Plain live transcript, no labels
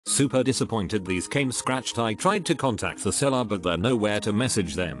Super disappointed these came scratched. I tried to contact the seller but they're nowhere to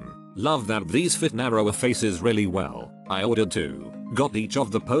message them. Love that these fit narrower faces really well. I ordered 2. Got each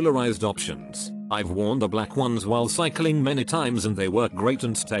of the polarized options. I've worn the black ones while cycling many times and they work great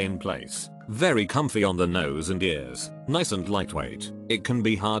and stay in place. Very comfy on the nose and ears. Nice and lightweight. It can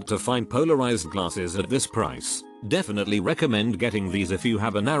be hard to find polarized glasses at this price. Definitely recommend getting these if you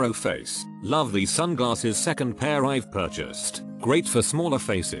have a narrow face. Love these sunglasses. Second pair I've purchased. Great for smaller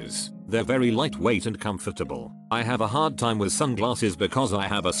faces. They're very lightweight and comfortable. I have a hard time with sunglasses because I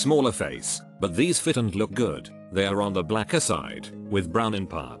have a smaller face, but these fit and look good. They are on the blacker side, with brown in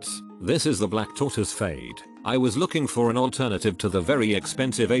parts. This is the black tortoise fade. I was looking for an alternative to the very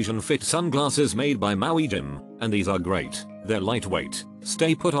expensive Asian fit sunglasses made by Maui Jim, and these are great. They're lightweight,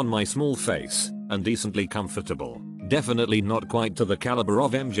 stay put on my small face, and decently comfortable. Definitely not quite to the caliber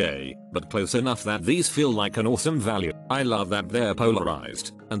of MJ, but close enough that these feel like an awesome value. I love that they're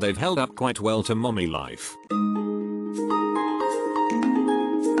polarized, and they've held up quite well to mommy life.